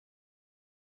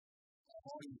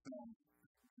audio film,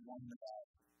 one that I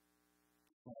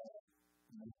saw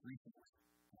most recently,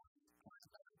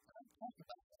 talked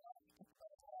about it a lot. I've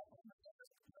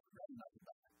read enough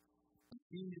about it. The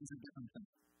theme is a different thing.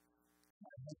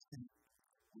 My husband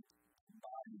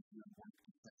embodies your work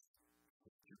to say.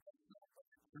 It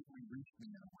certainly reached me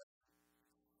in a way.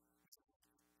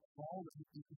 All that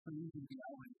it's so easy to be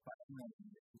outraged by everything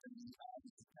that you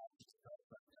always attach to stuff,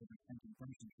 but every thinking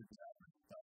person should be outraged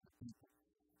by the people.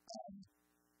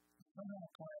 Somehow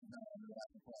quiet down under that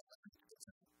ball, I think it's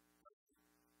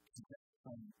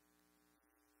some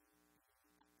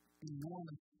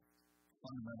enormous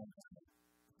fundamental value.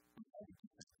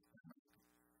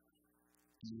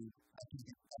 I think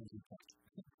it's always a point.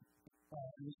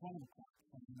 It was one of the points.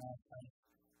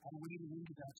 I waded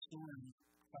into that story,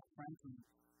 quite frankly,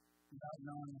 without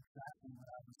knowing exactly what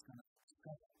I was going to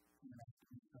discover.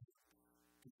 So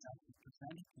it's actually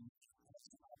presented to me as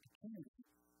an opportunity.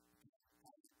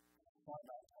 I thought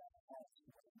about how I was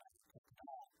going to put it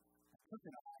on. I took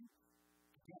it on,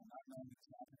 again, not knowing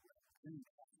exactly what I was doing.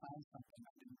 I found something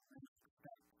I didn't really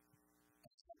expect.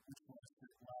 Which was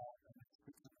that, well, Alex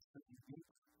Gibney was certain group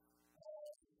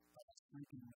of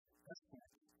speaking with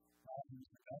escorts while he was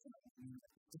the governor of New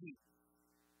York City.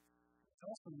 It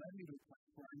also led me to a place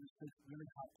where I understood really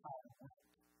how power worked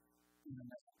in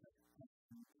America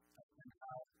and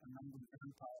how a number of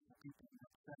very powerful people in New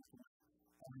York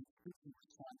City was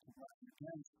trying to run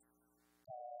against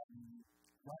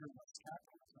rudderless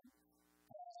capitalism.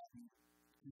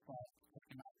 He thought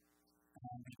looking up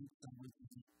and they did so with the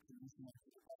solution of the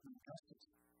Department of Justice.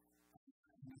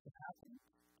 And this had happened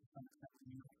to some extent in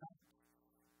New York Times.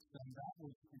 So that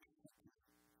was interesting.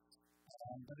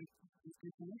 But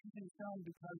it's an interesting film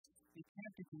because it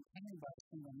can't be contained by a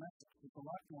single message. There's a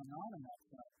lot going on in that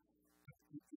film.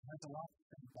 It has a lot to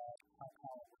say about how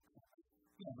power works.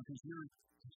 Yeah, because you're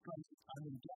struggling. I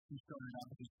wouldn't guess you started out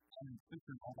because Alex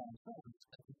Spitzer all by himself.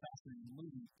 It's a fascinating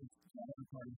movie. It's not every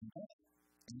party can get it.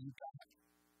 And you got it.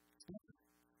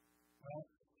 Well,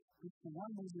 it's the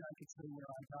one movie I could say where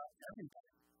I got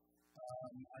everybody.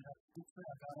 I got Spitzer,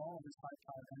 I got all of his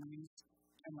high-powered enemies.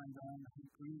 Kenneth Langone,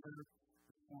 Greenberg,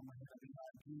 the former head of the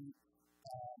IG.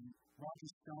 Roger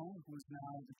Stone, who is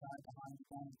now the guy behind the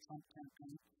Donald Trump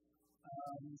campaign.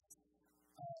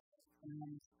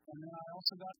 And then I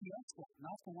also got the escort,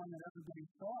 not the one that everybody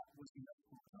thought was the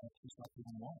escort, just like the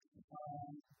one,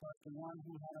 but the one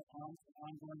who had an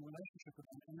ongoing relationship with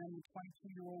him. And then the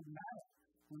 22-year-old Matt,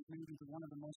 who was maybe one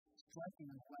of the most striking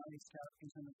and hilarious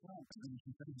characters in the film. And you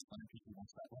can say he's funny because he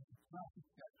wants that way. Right.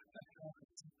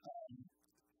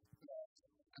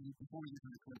 And before we get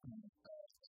into the curriculum,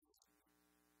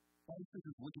 this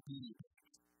is Wikipedia page.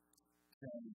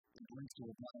 And it links to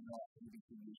a bottom off that we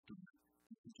can use to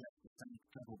suggest the same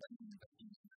trouble that you end up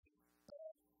using.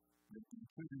 The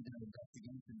prison did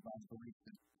investigation by the belief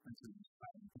that Spencer was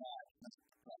fighting back. That's the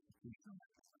prosecution.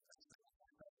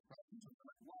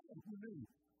 Who knew?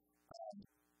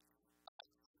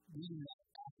 Reading that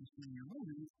after seeing your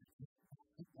movie,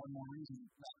 one more reason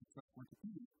not to trust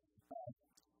Wikipedia.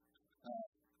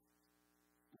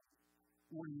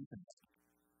 What do you think?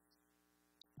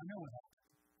 I know what happened.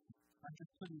 I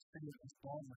just couldn't say it as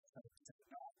boldly as I said it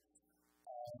now.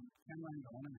 Kenneth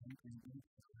Langone and Greenberg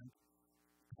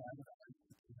private eyes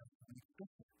to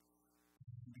Spitzer.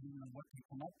 You didn't know what to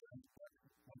come up with, but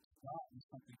what you got was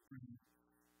something pretty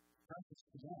precious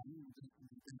to them.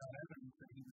 They got evidence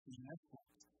that he was being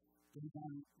escorted. They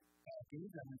then gave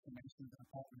that information to the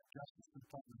Department of Justice. The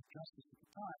Department of Justice at the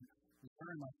time was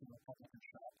very much a Republican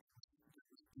shop. It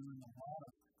was doing a lot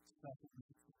of stuff that was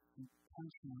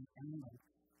intentionally aimed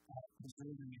at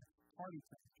preserving its party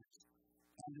structures.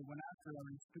 And they went after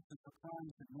Alex Spitzer for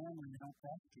crimes that normally they don't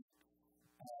prosecute.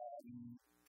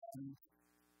 And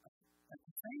at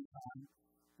the same time,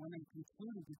 when they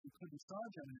concluded that you couldn't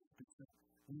charge Alex Spitzer,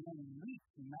 they then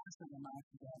leaked massive amounts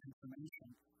of that information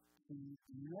to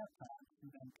the New York Times, who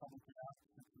then published it out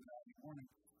without any warning.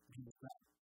 He was gone.